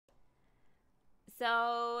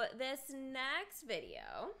So this next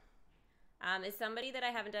video is somebody that I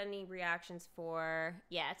haven't done any reactions for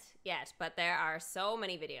yet, but there are so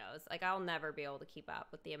many videos. Like, I'll never be able to keep up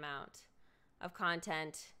with the amount of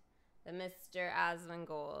content that Mr.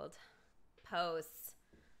 Asmongold posts.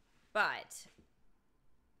 But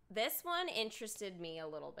this one interested me a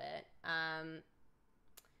little bit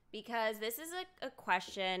because this is a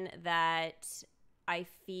question that I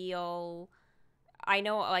feel... I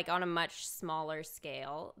know, like, on a much smaller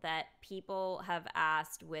scale that people have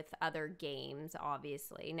asked with other games,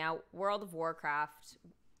 obviously. Now, World of Warcraft,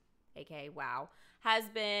 aka WoW, has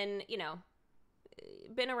been,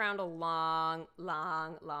 been around a long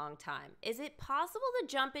time. Is it possible to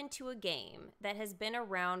jump into a game that has been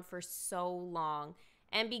around for so long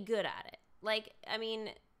and be good at it? Like, I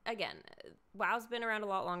mean, again, WoW's been around a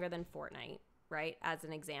lot longer than Fortnite, right? As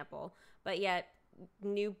an example. But yet...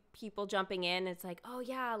 new people jumping in, it's like, oh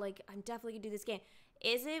yeah, like, I'm definitely gonna do this game.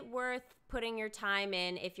 Is it worth putting your time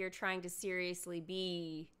in if you're trying to seriously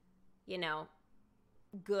be,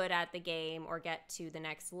 good at the game or get to the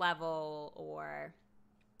next level, or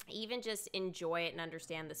even just enjoy it and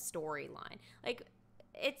understand the storyline? Like,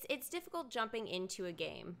 it's difficult jumping into a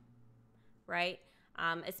game, right?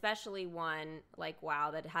 Especially one like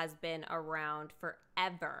WoW that has been around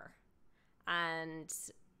forever. And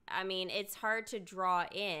I mean, it's hard to draw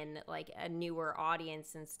in like a newer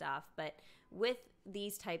audience and stuff, but with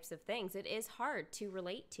these types of things, it is hard to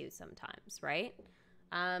relate to sometimes, right?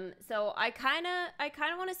 So I kind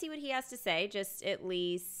of want to see what he has to say, just at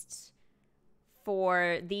least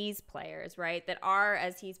for these players, right? That are,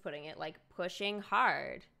 as he's putting it, like pushing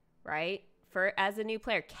hard, right? For as a new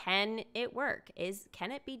player, can it work?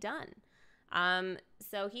 Can it be done?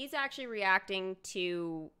 So he's actually reacting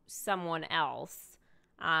to someone else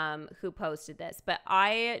who posted this, but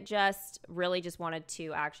I really just wanted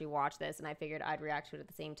to actually watch this, and I figured I'd react to it at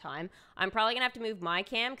the same time. I'm probably gonna have to move my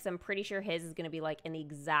cam because I'm pretty sure his is gonna be like in the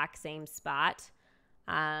exact same spot.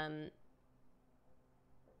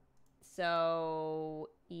 So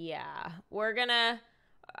yeah, we're gonna.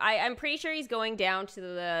 I'm pretty sure he's going down to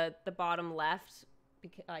the bottom left,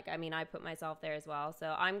 because, like, I mean, I put myself there as well.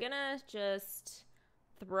 So I'm gonna just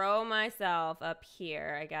throw myself up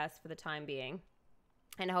here, I guess, for the time being,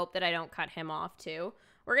 and hope that I don't cut him off too.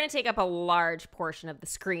 We're gonna take up a large portion of the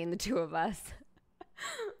screen, the two of us.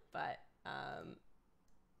 But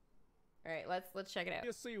all right, let's check it out.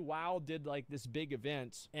 Obviously, WoW did like this big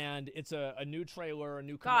event, and it's a new trailer, a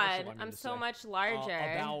new commercial. God, I'm so much larger.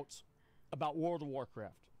 About World of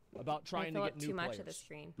Warcraft, about trying to get new too much players. of the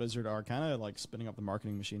screen. Blizzard are kind of like spinning up the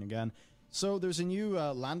marketing machine again. So there's a new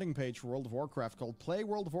landing page for World of Warcraft called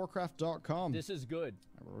playworldofwarcraft.com. This is good.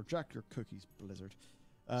 I will reject your cookies, Blizzard.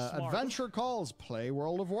 Adventure calls, play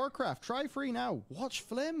World of Warcraft. Try free now. Watch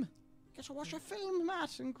film. Get to watch a film,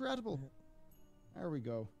 Matt. Incredible. There we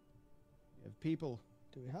go. We have people.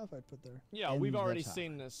 Do we have output there? Yeah, we've already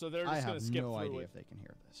seen this, so they're just going to skip through it. I have no idea if they can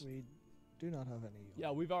hear this. We do not have any.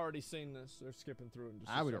 Yeah, we've already seen this. They're skipping through it.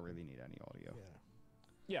 We don't really need any audio.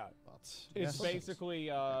 Yeah. But it's basically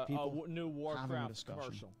a new Warcraft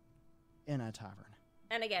commercial. In a tavern.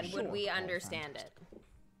 And again, would we understand it?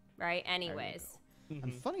 Right? Anyways.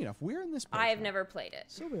 And funny enough, we're in this page. I have never played it.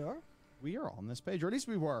 So we are. We are on this page, or at least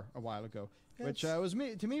we were a while ago. Yes. Which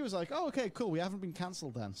to me was like, oh, okay, cool. We haven't been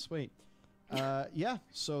cancelled then. Sweet. Yeah,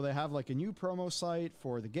 so they have like a new promo site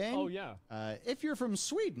for the game. Oh, yeah. If you're from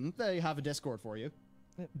Sweden, they have a Discord for you.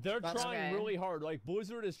 They're trying really hard. Like,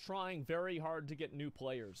 Blizzard is trying very hard to get new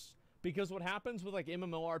players. Because what happens with, like,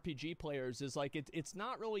 MMORPG players is, like, it's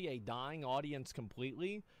not really a dying audience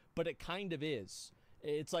completely, but it kind of is.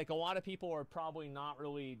 It's like a lot of people are probably not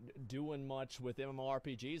really doing much with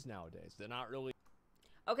MMORPGs nowadays. They're not really...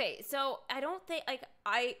 Okay, so I don't think, like,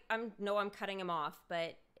 I'm cutting him off,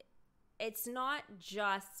 but it's not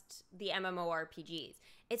just the MMORPGs.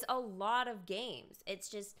 It's a lot of games. It's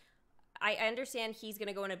just... I understand he's going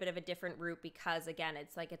to go in a bit of a different route because, again,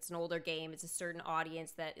 it's like it's an older game. It's a certain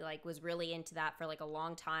audience that, like, was really into that for, like, a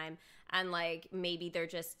long time. And, like, maybe they're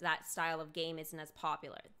just, that style of game isn't as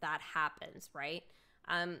popular. That happens, right?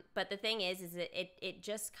 But the thing is that it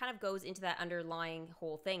just kind of goes into that underlying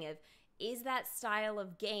whole thing of, is that style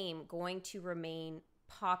of game going to remain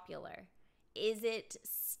popular? Is it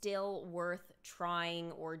still worth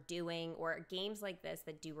trying or doing, or games like this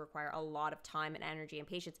that do require a lot of time and energy and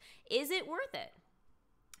patience, is it worth it?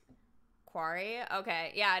 Quarry?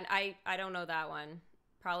 Okay, yeah, and I don't know that one.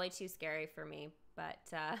 Probably too scary for me, but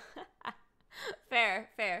fair.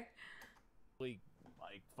 Like,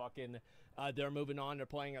 fucking they're moving on, they're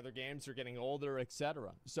playing other games, they're getting older,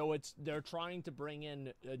 etc. So they're trying to bring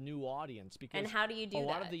in a new audience, because And how do you do a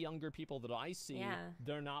lot that? of the younger people that I see,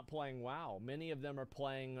 they're not playing WoW. Many of them are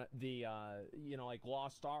playing the like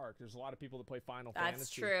Lost Ark. There's a lot of people that play Final Fantasy. That's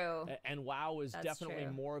true. And WoW is That's definitely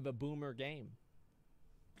true. more of a boomer game.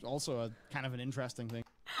 Also a kind of an interesting thing.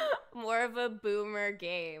 More of a boomer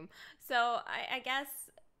game. So I guess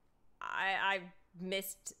I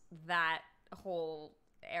missed that whole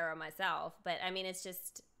era myself, but I mean, it's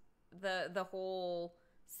just the whole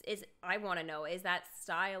is, I want to know, is that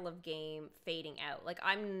style of game fading out? Like,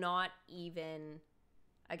 I'm not even,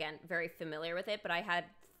 again, very familiar with it, but I had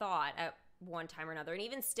thought at one time or another, and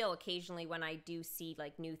even still occasionally when I do see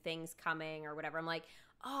like new things coming or whatever, I'm like,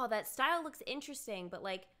 oh, that style looks interesting, but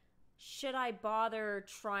like, should I bother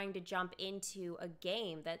trying to jump into a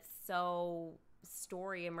game that's so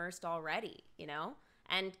story immersed already, you know?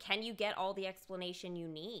 And can you get all the explanation you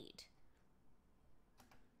need?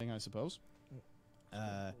 I suppose.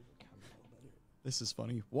 This is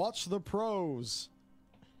funny. Watch the pros.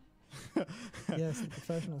 Yes, the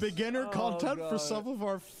professionals. Beginner content for some of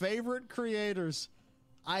our favorite creators.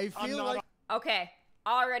 I feel like okay,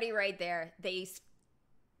 already right there, they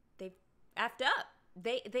effed up.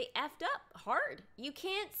 They effed up hard. You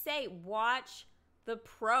can't say watch the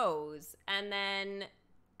pros and then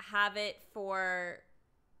have it for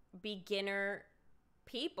beginner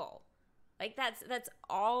people. Like that's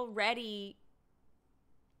already,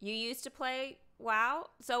 you used to play WoW.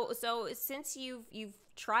 So since you've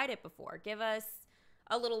tried it before, give us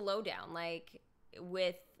a little lowdown, like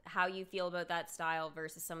with how you feel about that style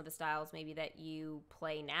versus some of the styles maybe that you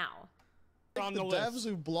play now. the devs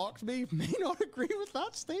who blocked me may not agree with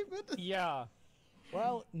that statement. Yeah.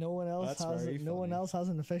 Well, no one else That's has very no one funny. else has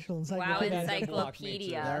an official WoW encyclopedia.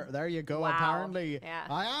 encyclopedia. There you go. Wow. Apparently, Yeah.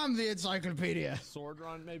 I am the encyclopedia. Sword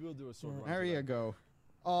run? Maybe we'll do a sword run. There for you that. go.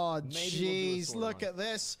 Oh, Maybe we'll do a jeez, sword look run. at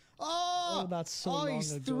this. Oh, that's so long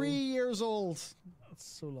he's ago. 3 years old That's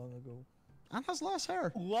so long ago. and has less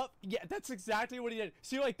hair. Yeah, that's exactly what he did.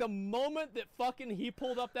 See, like, the moment that fucking he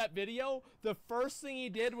pulled up that video, the first thing he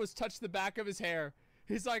did was touch the back of his hair.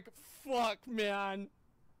 He's like, fuck, man.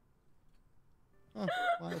 Oh,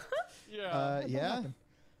 wild. Yeah.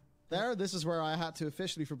 Yeah. This is where I had to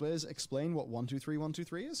officially, for Blizz, explain what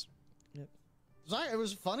 123 is. Yep. It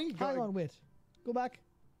was funny. Hang on, wait. Go back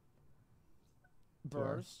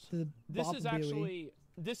Burst. to the This bop is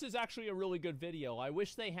BOE. actually a really good video. I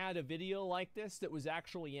wish they had a video like this that was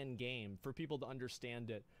actually in game for people to understand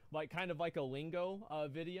it, like kind of like a lingo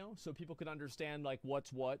video, so people could understand like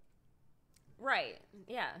what's what. Right.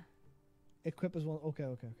 Yeah. Equip is one. Okay.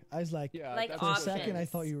 I was like, Yeah, Like that's for a options second, I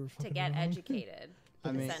thought you were to fucking get wrong. educated.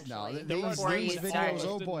 I mean, no, essentially, these before you videos, start.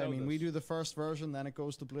 oh boy, I Didn't mean, know we this. do the first version, then it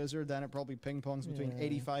goes to Blizzard, then it probably ping-pongs between Yeah.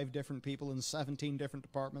 85 different people in 17 different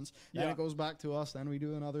departments, then Yeah. it goes back to us, then we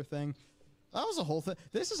do another thing. That was a whole thing.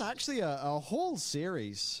 This is actually a whole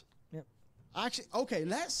series. Yep. Actually, okay,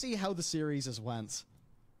 let's see how the series has went.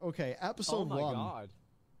 Okay, Oh episode my 1. god.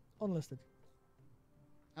 Unlisted.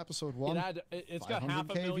 Episode 1. It's got half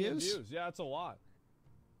a 500K million views? views. Yeah, it's a lot.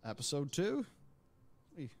 Episode 2.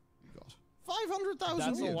 We got 500,000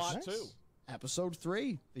 That's views. a lot Nice. too. Episode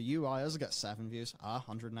 3, the UI has got 7 views.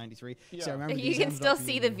 193. Yeah. See, I remember You these can ended still up see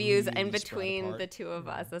being the views really in spread between apart. the two of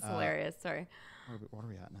us. That's hilarious. Sorry. What are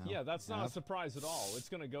we at now? Yeah, that's not a surprise at all. It's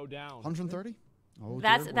gonna go down. 130. Oh,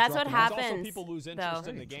 That's dear, we're what dropping off. It's also happens, people lose interest though.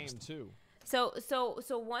 in the game too. So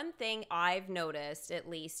one thing I've noticed, at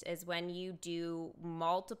least, is when you do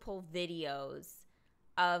multiple videos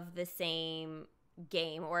of the same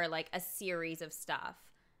game or like a series of stuff,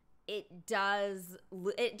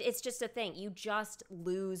 it's just a thing. You just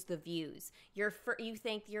lose the views. You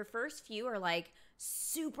think your first few are like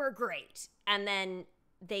super great, and then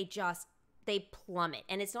they plummet.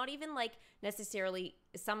 And it's not even like necessarily,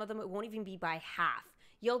 some of them, it won't even be by half.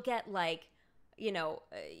 You'll get like,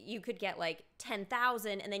 you could get like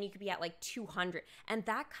 10,000 and then you could be at like 200. And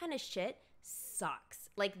that kind of shit sucks.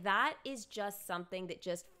 Like, that is just something that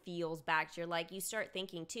just feels back. You're like, you start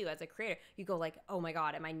thinking too, as a creator, you go like, oh my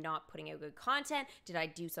God, am I not putting out good content? Did I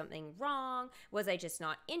do something wrong? Was I just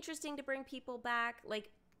not interesting to bring people back? Like,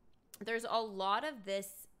 there's a lot of this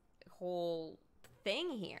whole thing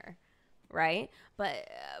here, right? But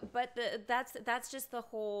that's just the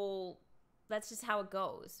whole, that's just how it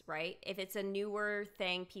goes, right? If it's a newer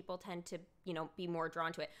thing, people tend to, be more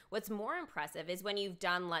drawn to it. What's more impressive is when you've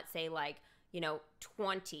done, let's say, like,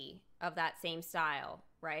 20 of that same style,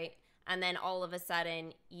 right? and then all of a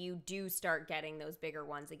sudden you do start getting those bigger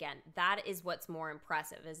ones again. That is what's more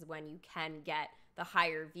impressive, is when you can get the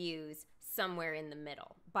higher views somewhere in the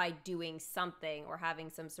middle by doing something or having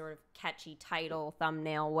some sort of catchy title,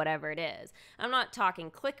 thumbnail, whatever it is. I'm not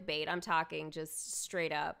talking clickbait. I'm talking just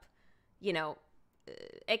straight up, you know,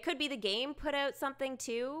 it could be the game put out something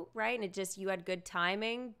too, right? And it just, you had good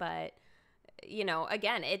timing, but you know,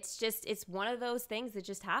 again, it's one of those things that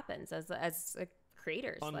just happens as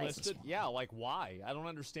creators. Unlisted? Yeah, like why? I don't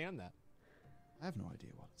understand that. I have no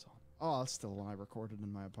idea what it's on. Oh, it's still one I recorded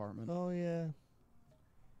in my apartment. Oh, yeah.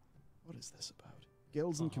 What is this about?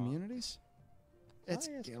 Guilds and communities? It's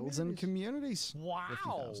yes, guilds and communities.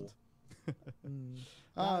 Wow. 50,000.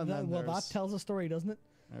 Well, that tells a story, doesn't it?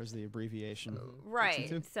 There's the abbreviation. Right.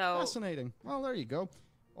 52. So fascinating. Well, there you go.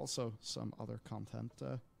 Also, some other content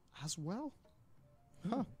as well.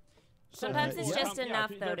 Huh. sometimes it's just enough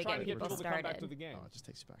though they're to trying get people to come back to started. the game. Oh, it just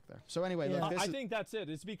takes you back there. So anyway, Yeah. look, this I is, think that's it.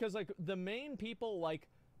 It's because like the main people, like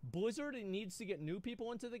Blizzard needs to get new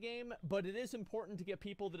people into the game, but it is important to get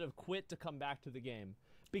people that have quit to come back to the game.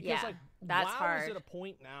 Because Yeah, like that's WoW hard. is at a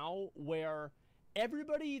point now where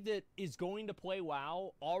everybody that is going to play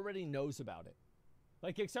WoW already knows about it.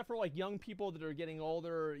 Like, except for like young people that are getting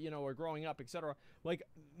older, you know, or growing up, etc. Like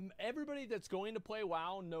everybody that's going to play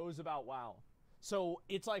WoW knows about WoW. So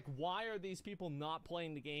it's like, why are these people not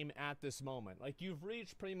playing the game at this moment? Like, you've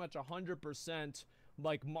reached pretty much 100%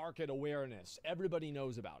 like market awareness. Everybody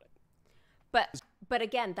knows about it. But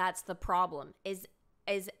again, that's the problem. Is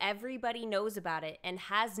everybody knows about it and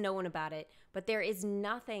has known about it, but there is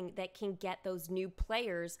nothing that can get those new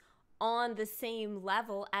players on the same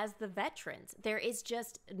level as the veterans. There is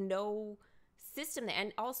just no system there.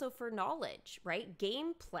 And also for knowledge, right?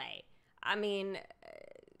 Gameplay. I mean,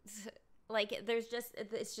 like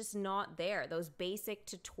it's just not there. Those basic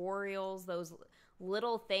tutorials, those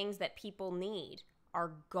little things that people need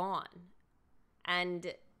are gone.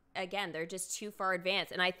 And again, they're just too far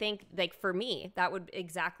advanced. And I think, like, for me, that would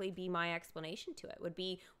exactly be my explanation to it, would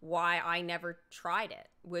be why I never tried it,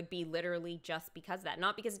 would be literally just because of that.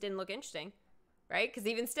 Not because it didn't look interesting, right? Because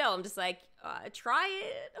even still, I'm just like, try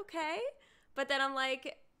it, okay. But then I'm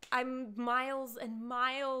like, I'm miles and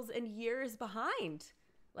miles and years behind.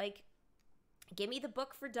 Like, give me the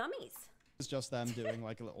book for dummies. it's just them doing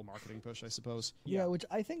like a little marketing push, I suppose. Yeah, which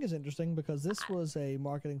I think is interesting because this was a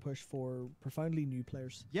marketing push for profoundly new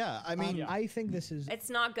players. Yeah, I mean, I think this is. It's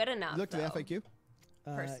not good enough. look to the though. FAQ.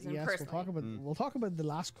 Yes, we'll talk about the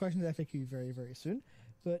last question of the FAQ very, very soon.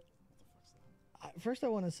 But first, I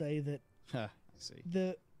want to say that I see.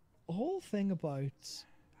 the whole thing about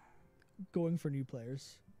going for new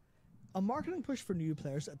players, a marketing push for new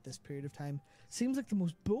players at this period of time, seems like the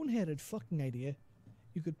most boneheaded fucking idea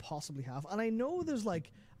you could possibly have. And I know there's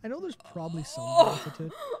probably some benefit to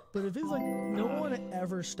it, but it feels like no one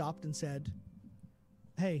ever stopped and said,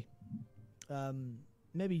 "Hey,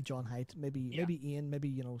 maybe John Haidt, maybe Ian,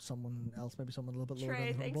 maybe someone else, maybe someone a little bit lower Trey,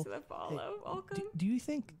 down the thanks humble. for the follow. Welcome. Do you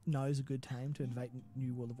think now is a good time to invite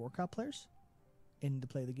new World of Warcraft players in to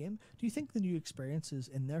play the game? Do you think the new experience is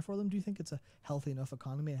in there for them? Do you think it's a healthy enough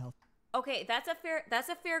economy? Okay, that's a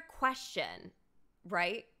fair question,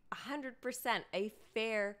 right? 100% a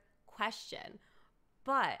fair question.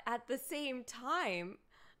 But at the same time,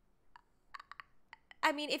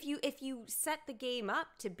 I mean, if you set the game up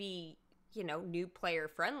to be, new player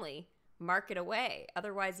friendly, mark it away.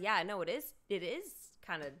 Otherwise, it is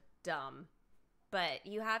kind of dumb. But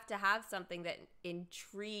you have to have something that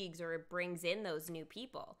intrigues or it brings in those new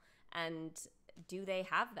people. And do they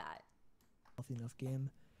have that? Healthy enough game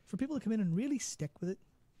for people to come in and really stick with it.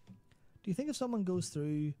 Do you think if someone goes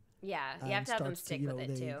through, Yeah, you have to have them stick with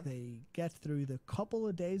it too. They get through the couple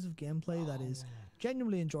of days of gameplay that is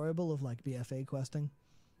genuinely enjoyable of like BFA questing.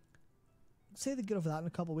 Say they get over that in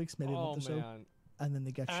a couple of weeks, maybe a month or so, and then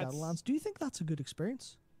they get Shadowlands. Do you think that's a good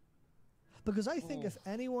experience? Because I think if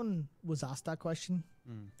anyone was asked that question,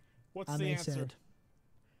 What's and the they answer? said,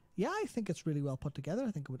 "Yeah, I think it's really well put together.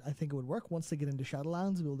 I think it would work once they get into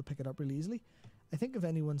Shadowlands and be able to pick it up really easily." I think if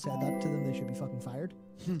anyone said that to them, they should be fucking fired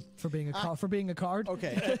for being a card.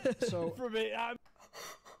 Okay, so For me,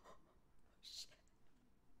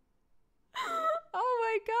 Oh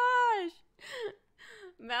my gosh.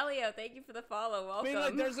 Melio, thank you for the follow. Welcome. I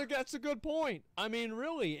mean, like, that's a good point. I mean,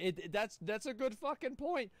 really, that's a good fucking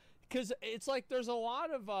point. Because it's like there's a lot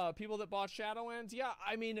of people that bought Shadowlands. Yeah,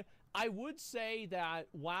 I mean, I would say that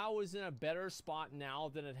WoW is in a better spot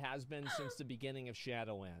now than it has been since the beginning of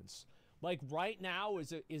Shadowlands. Like, right now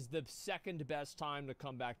is the second best time to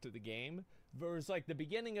come back to the game. Whereas, like, the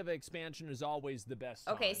beginning of an expansion is always the best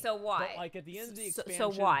time. Okay, so why? But, like, at the end of the expansion, so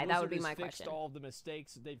why? That would be Blizzard my has fixed question. all of the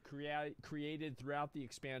mistakes that they've created throughout the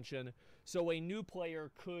expansion, so a new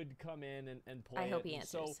player could come in and play I hope it. he And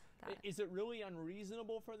answers so, that. is it really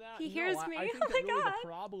unreasonable for that? He No, hears me. I think Oh that my really God. the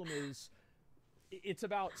problem is it's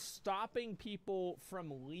about stopping people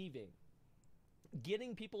from leaving,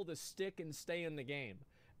 getting people to stick and stay in the game.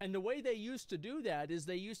 And the way they used to do that is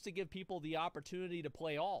they used to give people the opportunity to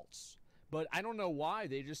play alts. But I don't know why.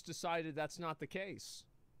 They just decided that's not the case.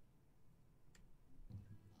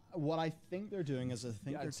 What I think they're doing is I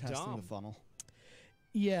think they're it's testing dumb. the funnel.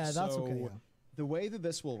 Yeah, that's So, okay. Yeah. The way that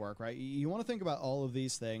this will work, right? You want to think about all of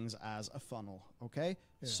these things as a funnel, okay?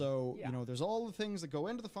 So, Yeah. you know, there's all the things that go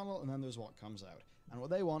into the funnel, and then there's what comes out. And what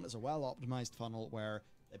they want is a well-optimized funnel where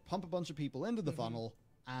they pump a bunch of people into the funnel,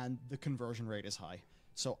 and the conversion rate is high.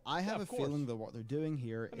 So I have of a feeling course. that what they're doing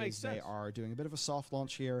here That makes is they sense. are doing a bit of a soft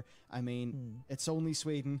launch here. I mean, it's only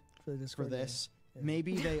Sweden For the for Discord, yeah. this.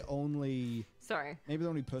 Maybe they only Sorry. maybe they're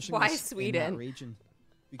only pushing Why this Sweden? in that region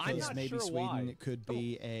I'm because not maybe sure Sweden why. could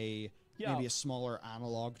be Yeah. maybe a smaller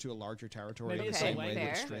analog to a larger territory, Maybe in the it's same a way that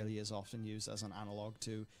fair. Australia is often used as an analog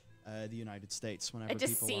to the United States whenever It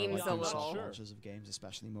just people seems are like a doing little- soft Sure. launches of games,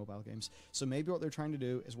 especially mobile games. So maybe what they're trying to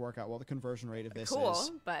do is work out what the conversion rate of this Cool,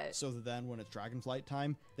 is, but so that then when it's Dragonflight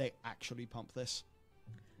time, they actually pump this.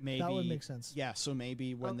 Maybe That would make sense. Yeah, so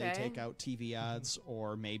maybe when they Okay. take out TV ads,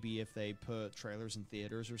 or maybe if they put trailers in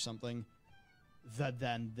theaters or something, that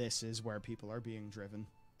then this is where people are being driven,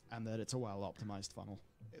 and that it's a well-optimized funnel.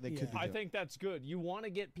 They could be I doing- think that's good. You want to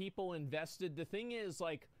get people invested. The thing is,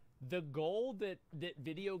 like, the goal that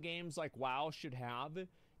video games like WoW should have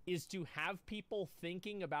is to have people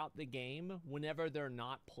thinking about the game whenever they're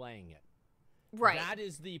not playing it. right. That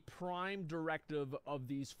is the prime directive of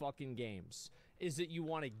these fucking games, is that you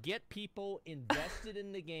want to get people invested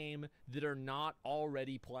in the game that are not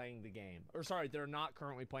already playing the game. Or sorry, they're not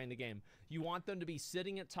currently playing the game. You want them to be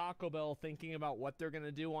sitting at Taco Bell thinking about what they're going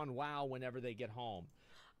to do on WoW whenever they get home.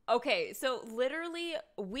 Okay, so literally,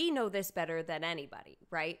 we know this better than anybody,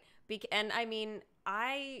 right? And I mean,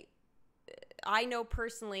 I know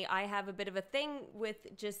personally, I have a bit of a thing with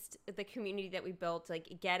just the community that we built,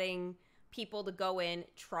 like getting people to go in,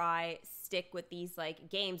 try, stick with these like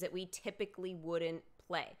games that we typically wouldn't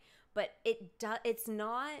play. But it's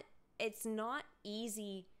not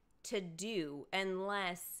easy to do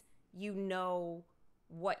unless you know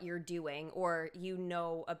what you're doing or you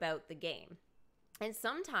know about the game. And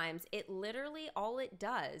sometimes it literally, all it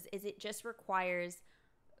does is it just requires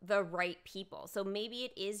the right people. So maybe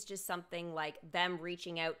it is just something like them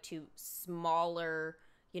reaching out to smaller,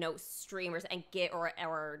 streamers and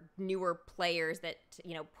or newer players that,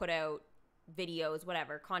 put out videos,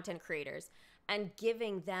 whatever, content creators, and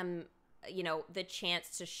giving them, the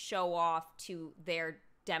chance to show off to their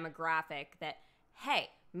demographic that, hey,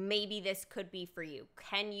 maybe this could be for you.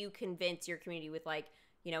 Can you convince your community with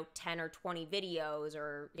 10 or 20 videos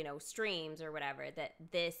or, streams or whatever, that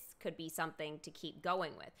this could be something to keep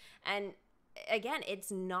going with? And again,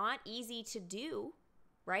 it's not easy to do,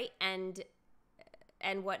 right? And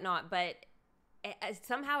whatnot, but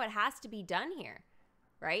somehow it has to be done here,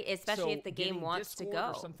 right? Especially So if the game getting wants to Discord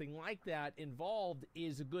go. or something like that involved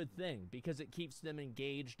is a good thing because it keeps them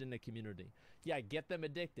engaged in the community. Yeah, get them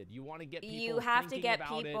addicted. You want to get people You have to thinking get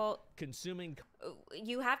about people- it, consuming.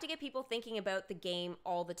 You have to get people thinking about the game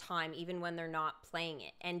all the time, even when they're not playing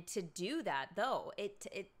it. And to do that, though,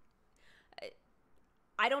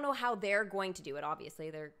 I don't know how they're going to do it.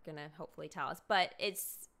 Obviously, they're gonna hopefully tell us, but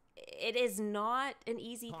it is not an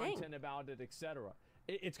easy content thing. about it, etc.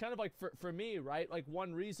 It's kind of like for me, right? Like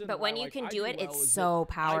one reason. But why, when you like, can I do it, well it's is so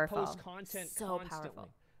that powerful. I post content So constantly. powerful.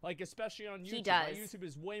 Like especially on YouTube. He My does. YouTube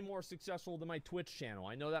is way more successful than my Twitch channel.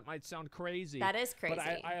 I know that might sound crazy. That is crazy. But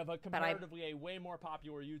I have a But I- comparatively a way more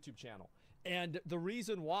popular YouTube channel. And the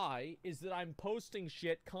reason why is that I'm posting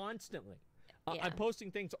shit constantly. Yeah. I'm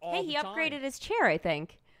posting things all Hey, the he time. upgraded his chair, I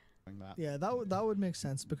think. doing that. Yeah, that would make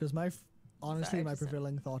sense because honestly, Sorry, my just-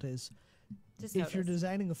 prevailing thought is Just if you're noticed.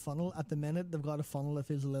 designing a funnel, at the minute they've got a funnel that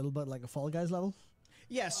feels a little bit like a Fall Guys level.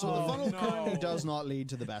 Yeah, so Oh, the funnel no. currently does not lead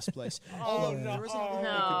to the best place. Oh, Although no. there is another thing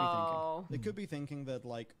No. they could be thinking that,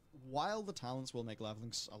 like, while the talents will make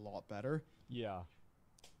leveling a lot better, Yeah.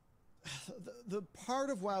 the part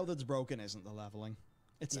of WoW that's broken isn't the leveling.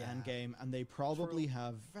 It's Yeah. endgame, and they probably True.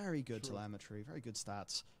 have very good True. telemetry, very good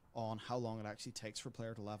stats on how long it actually takes for a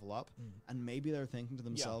player to level up. And maybe they're thinking to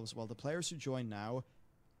themselves, well, the players who join now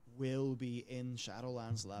will be in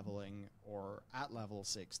Shadowlands leveling or at level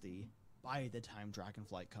 60 by the time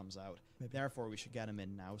Dragonflight comes out. Maybe. Therefore, we should get them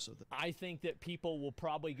in now so that I think that people will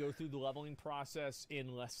probably go through the leveling process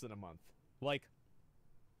in less than a month. Like,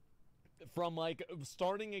 from like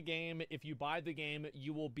starting a game, if you buy the game,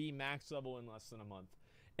 you will be max level in less than a month.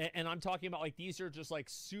 And I'm talking about like these are just like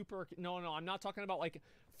super. No, I'm not talking about like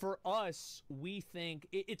for us. We think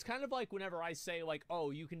it's kind of like whenever I say like,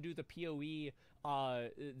 oh, you can do the PoE,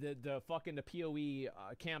 the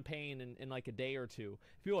PoE campaign in like a day or two.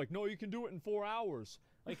 If you're like, no, you can do it in 4 hours.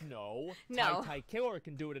 Like, no, No. Ty Killer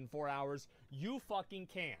can do it in 4 hours. You fucking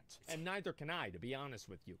can't, and neither can I, to be honest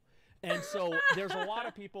with you. And so there's a lot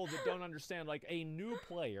of people that don't understand, like a new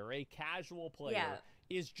player, a casual player,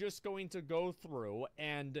 is just going to go through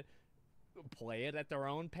and play it at their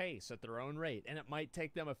own pace, at their own rate. And it might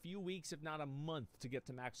take them a few weeks, if not a month, to get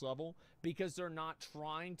to max level because they're not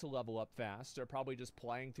trying to level up fast. They're probably just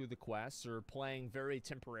playing through the quests or playing very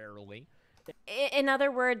temporarily. In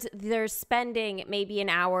other words, they're spending maybe an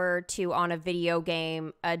hour or two on a video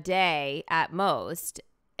game a day at most,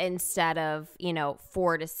 instead of,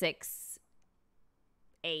 4 to 6,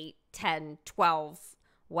 8, 10, 12,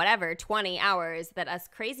 whatever, 20 hours that us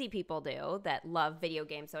crazy people do that love video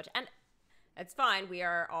games so much. And it's fine. We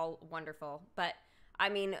are all wonderful. But, I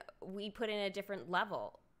mean, we put in a different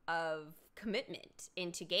level of commitment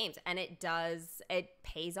into games. And it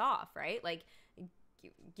pays off, right? Like,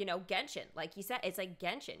 Genshin, like you said, it's like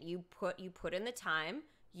Genshin. You put in the time,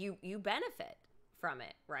 you benefit from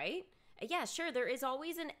it, right? Yeah, sure, there is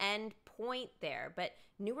always an end point there, but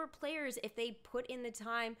newer players, if they put in the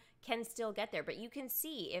time, can still get there. But you can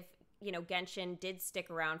see if, Genshin did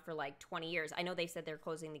stick around for like 20 years. I know they said they're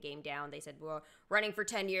closing the game down. They said, we're running for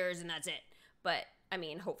 10 years and that's it. But, I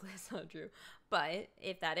mean, hopefully that's not true. But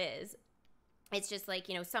if that is, it's just like,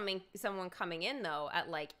 someone coming in, though, at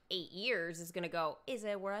like 8 years is going to go, is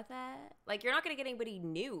it worth it? Like, you're not going to get anybody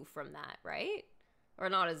new from that, right? Or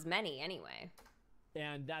not as many anyway.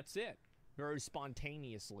 And that's it. Very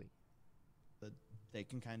spontaneously. That they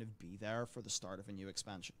can kind of be there for the start of a new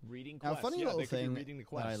expansion. Reading quests. Now, a funny little thing the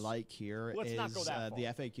that I like here Let's is not go that the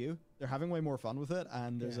FAQ. They're having way more fun with it,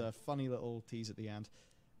 and there's a funny little tease at the end.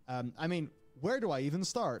 I mean, where do I even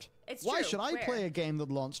start? Why should I play a game that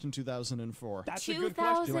launched in 2004? That's a good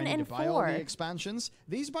question. Do I need to buy all the expansions?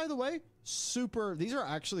 These, by the way, these are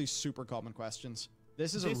actually super common questions.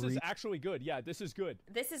 This is actually good. Yeah, this is good.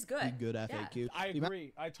 This is good. Good FAQ. Yeah. I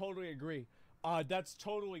agree. I totally agree. That's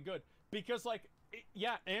totally good. Because, like,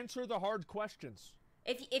 answer the hard questions.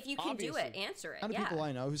 If you can do it, answer it. How many people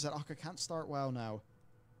I know who said, I can't start WoW now.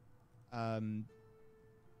 I'm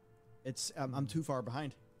too far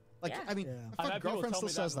behind. Like, I mean, my fucking girlfriend still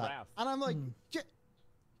says that. And I'm like,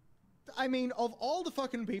 I mean, of all the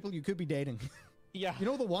fucking people you could be dating... Yeah. You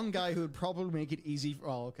know the one guy who would probably make it easy for...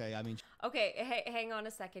 Oh, okay, I mean... Okay, hang on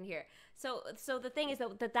a second here. So the thing is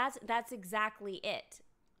that's exactly it.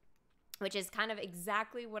 Which is kind of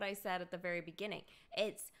exactly what I said at the very beginning.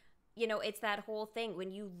 It's, it's that whole thing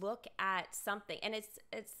when you look at something, and it's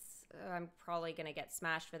I'm probably going to get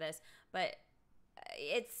smashed for this, but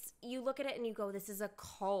you look at it and you go, this is a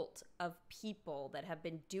cult of people that have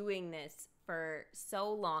been doing this for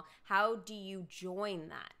so long. How do you join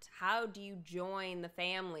that? How do you join the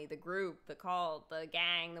family, the group, the cult, the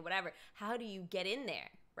gang, the whatever? How do you get in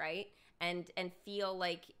there, right? And feel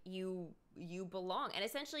like you belong. And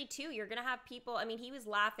essentially, too, you're going to have people, I mean, he was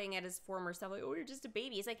laughing at his former self, like, oh, you're just a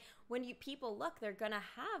baby. It's like, when people look, they're going to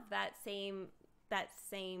have that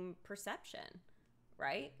same perception,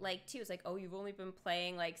 right? Like, too, it's like, oh, you've only been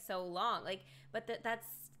playing, like, so long. Like, but that's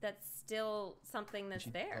still something that's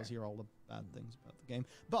there. She does hear all the bad things about the game.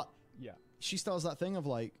 But, yeah, she still has that thing of,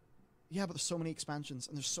 like, yeah, but there's so many expansions,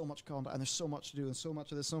 and there's so much content, and there's so much to do, and so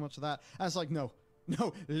much of this, so much of that. And it's like, no,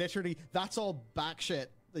 literally, that's all back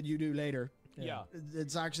shit that you do later. Yeah.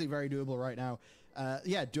 It's actually very doable right now.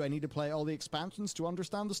 Do I need to play all the expansions to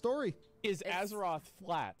understand the story? Is Azeroth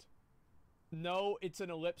flat? No, it's an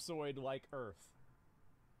ellipsoid like Earth.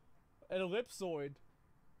 An ellipsoid,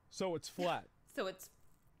 so it's flat.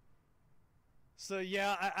 So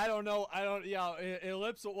yeah, I don't know.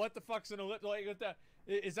 Ellipsoid. What the fuck's an ellipsoid? Like,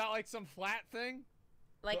 is that like some flat thing?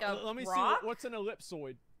 Like a Let me rock? see. What's an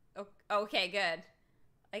ellipsoid? Okay, good.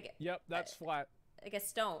 Like, yep, that's flat. Like a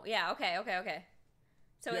stone. Yeah. Okay.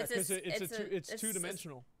 So yeah, it's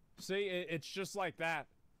two-dimensional. See, it's just like that.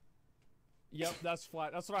 Yep, that's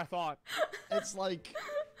flat. That's what I thought. It's like...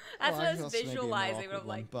 That's what I was visualizing, but I'm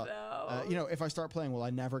like, but, no. If I start playing, will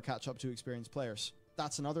I never catch up to experienced players?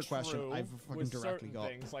 That's another question I've fucking directly got.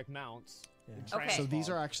 Things like mounts. Yeah. Okay. So these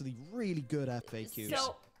are actually really good FAQs.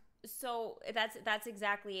 So that's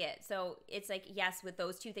exactly it. So it's like, yes, with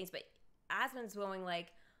those two things, but Asmon's going like,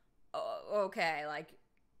 oh, okay, like,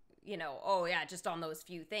 oh yeah, just on those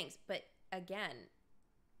few things. But again,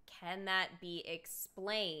 can that be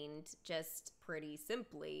explained just pretty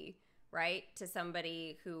simply, right? To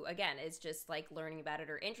somebody who, again, is just like learning about it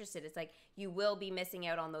or interested. It's like you will be missing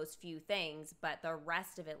out on those few things, but the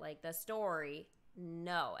rest of it, like the story,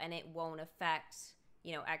 no. And it won't affect,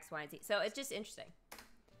 you know, X, Y, and Z. So it's just interesting.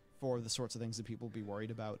 For the sorts of things that people be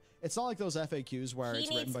worried about. It's not like those FAQs where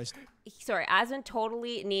written by... Sorry, Asmon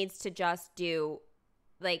totally needs to just do,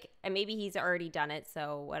 like, and maybe he's already done it,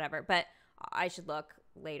 so whatever, but I should look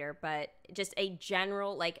later, but just a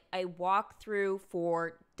general, like, a walkthrough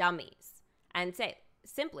for dummies and say,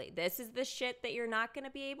 simply, this is the shit that you're not going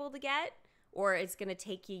to be able to get, or it's going to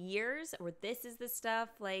take you years, or this is the stuff,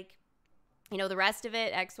 like, you know, the rest of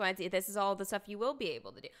it, X, Y, and Z, this is all the stuff you will be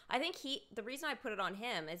able to do. I think the reason I put it on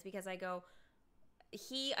him is because I go,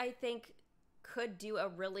 I think, could do a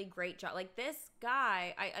really great job. Like, this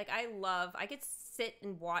guy, I could sit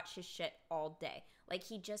and watch his shit all day. Like,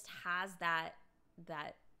 he just has that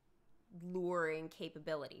luring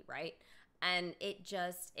capability, right? And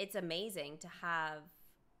it's amazing to have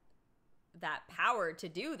that power to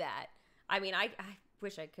do that. I mean, I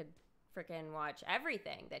wish I could freaking watch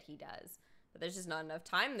everything that he does. But there's just not enough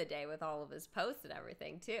time in the day with all of his posts and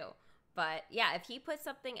everything, too. But, yeah, if he puts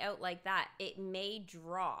something out like that, it may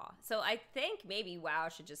draw. So I think maybe WoW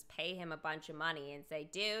should just pay him a bunch of money and say,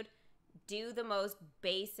 dude, do the most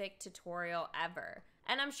basic tutorial ever.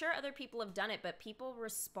 And I'm sure other people have done it, but people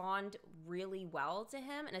respond really well to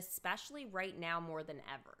him, and especially right now more than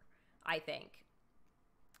ever, I think.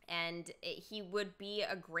 And he would be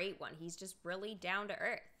a great one. He's just really down to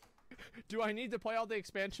earth. Do I need to play all the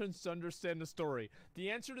expansions to understand the story? The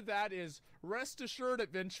answer to that is, rest assured,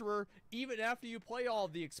 adventurer, even after you play all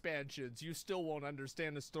the expansions, you still won't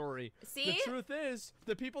understand the story. See? The truth is,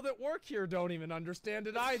 the people that work here don't even understand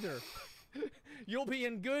it either. You'll be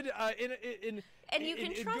in good, and you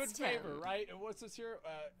can trust good favor, him, right? What's this here?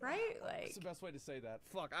 Right? Like, what's the best way to say that?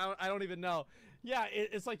 Fuck, I don't even know. Yeah,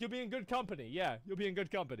 it's like you'll be in good company. Yeah, you'll be in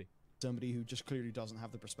good company. Somebody who just clearly doesn't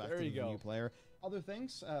have the perspective of a new player. Other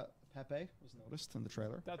things, Pepe was noticed in the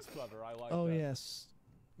trailer. That's clever. I like that. Yes.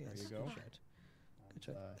 There you go. Good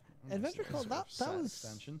shout. Adventure Call, that was...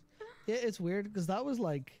 Extension. Yeah, it's weird, because that was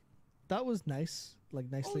nice. Like,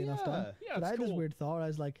 nicely enough done. Yeah, but I had cool. this weird thought. I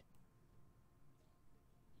was like,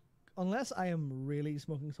 unless I am really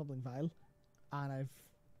smoking something vile,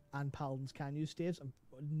 and paladins can use staves, I'm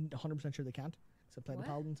 100% sure they can't. Because I played a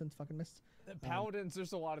paladin since fucking Mists. Paladins,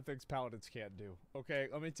 there's a lot of things paladins can't do. Okay,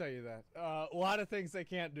 let me tell you that. A lot of things they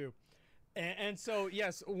can't do. And so,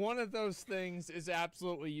 yes, one of those things is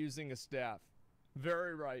absolutely using a staff.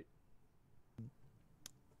 Very right.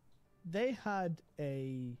 They had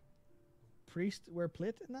a priest wear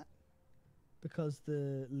plate in that, because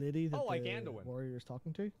the lady that like the Anduin. warrior is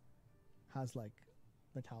talking to has like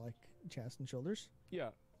metallic chest and shoulders. Yeah.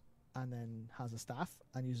 And then has a staff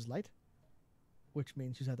and uses light, which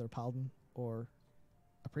means she's either a paladin or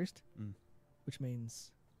a priest, which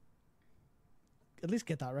means at least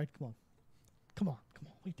get that right. Come on.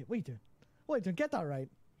 What are you doing? Get that right.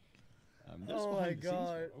 Oh my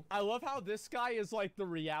god. I love how this guy is like the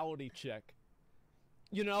reality check.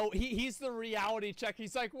 You know, he's the reality check.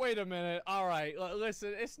 He's like, wait a minute. All right,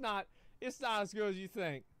 listen, it's not as good as you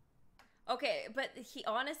think. Okay, but he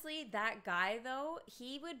honestly, that guy though,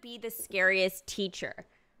 he would be the scariest teacher,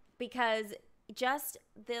 because just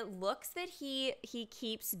the looks that he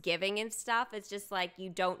keeps giving and stuff, it's just like, you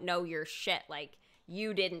don't know your shit. Like,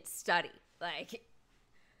 you didn't study. Like,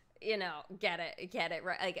 you know, get it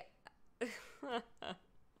right. Like,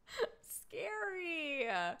 scary.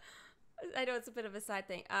 I know it's a bit of a side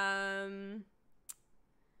thing.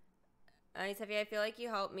 Sophie, I feel like you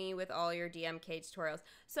helped me with all your DMK tutorials.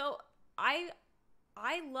 So I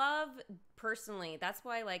love, personally, that's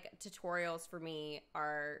why like tutorials for me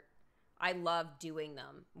are, I love doing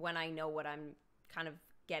them when I know what I'm kind of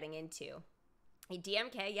getting into.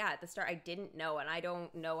 DMK, yeah, at the start I didn't know, and I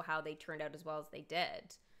don't know how they turned out as well as they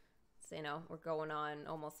did. So, you know, we're going on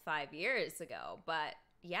almost 5 years ago, but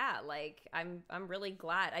yeah, like I'm really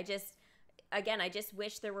glad. I just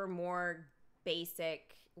wish there were more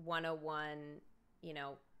basic 101, you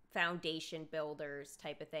know, foundation builders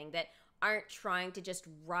type of thing that aren't trying to just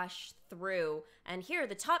rush through and here are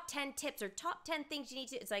the top 10 tips or top 10 things you need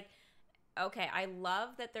to. It's like, okay, I love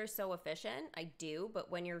that they're so efficient. I do.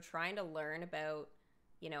 But when you're trying to learn about,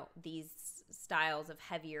 you know, these styles of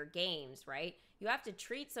heavier games, right? You have to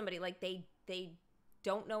treat somebody like they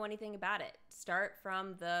don't know anything about it. Start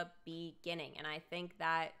from the beginning. And I think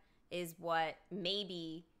that is what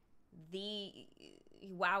maybe the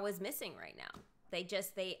WoW is missing right now.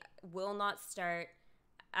 They will not start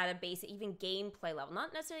at a basic, even gameplay level,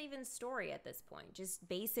 not necessarily even story at this point, just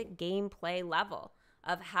basic gameplay level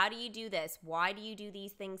of how do you do this? Why do you do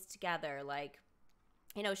these things together? Like,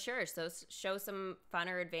 you know, sure, so show some fun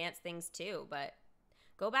or advanced things too, but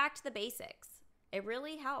go back to the basics. It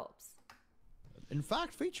really helps. In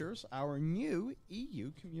fact, features our new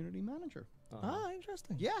EU community manager. Ah,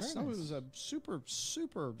 interesting. Yes, Very no, nice. it was a super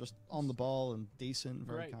just on the ball and decent and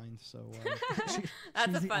very Great. kind. So That's She's a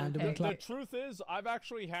the fun Andaman pick. Club. The truth is, I've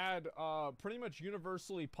actually had pretty much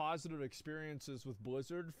universally positive experiences with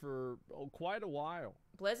Blizzard for quite a while.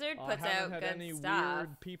 Blizzard puts haven't out had good any stuff.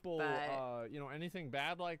 weird people, but- you know, anything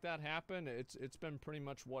bad like that happen. It's been pretty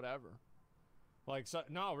much whatever. Like, so,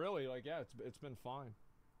 no, really, like, yeah, it's been fine.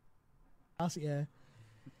 Yeah.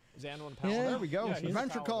 Xanduin Yeah. Paladin. there we go. Yeah, he's a Adventure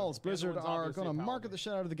paladin. Calls. Blizzard Xanduin's are obviously going to a market paladin. the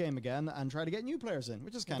shit out of the game again and try to get new players in,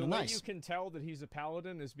 which is kind The of way nice. you can tell that he's a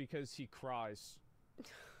paladin is because he cries.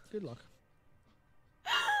 Good luck.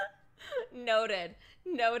 Noted.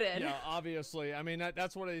 Yeah, obviously. I mean,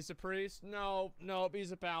 that's what he's a priest. No,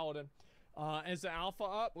 he's a paladin. Is the alpha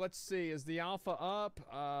up? Let's see. Is the alpha up?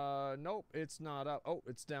 Nope, it's not up. Oh,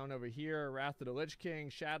 it's down over here. Wrath of the Lich King,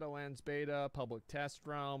 Shadowlands beta, public test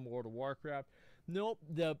realm, World of Warcraft. Nope,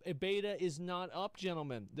 the beta is not up,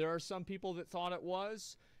 gentlemen. There are some people that thought it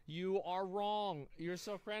was. You are wrong. You're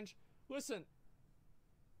so cringe. Listen,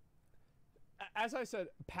 as I said,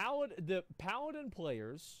 the paladin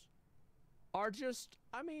players are just,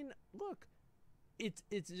 I mean, look, it's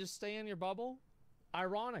just stay in your bubble.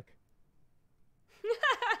 Ironic.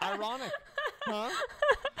 Ironic. Huh?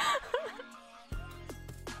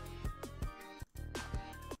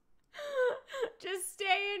 Just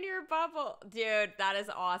stay in your bubble. Dude, that is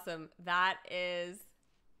awesome. That is...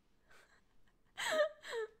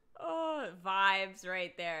 oh, vibes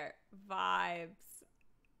right there. Vibes.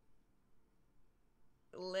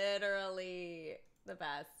 Literally the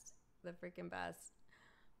best. The freaking best.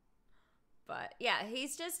 But yeah,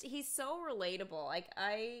 he's so relatable. Like,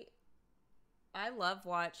 I love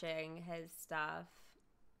watching his stuff.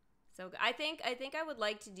 So I think I would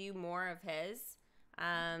like to do more of his.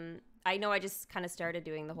 I know I just kind of started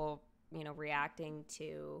doing the whole, you know, reacting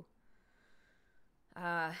to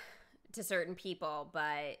certain people,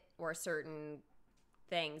 or certain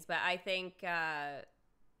things. But I think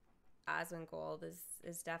Asmongold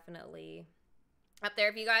is definitely up there.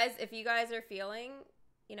 If you guys are feeling,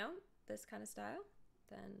 you know, this kind of style,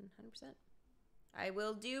 then 100%. I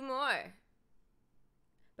will do more.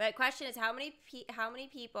 But question is, how many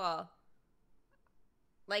people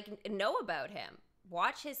like know about him?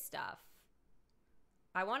 Watch his stuff.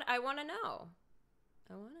 I want to know.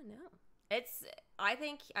 I want to know. I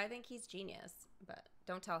think he's genius, but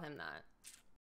don't tell him that.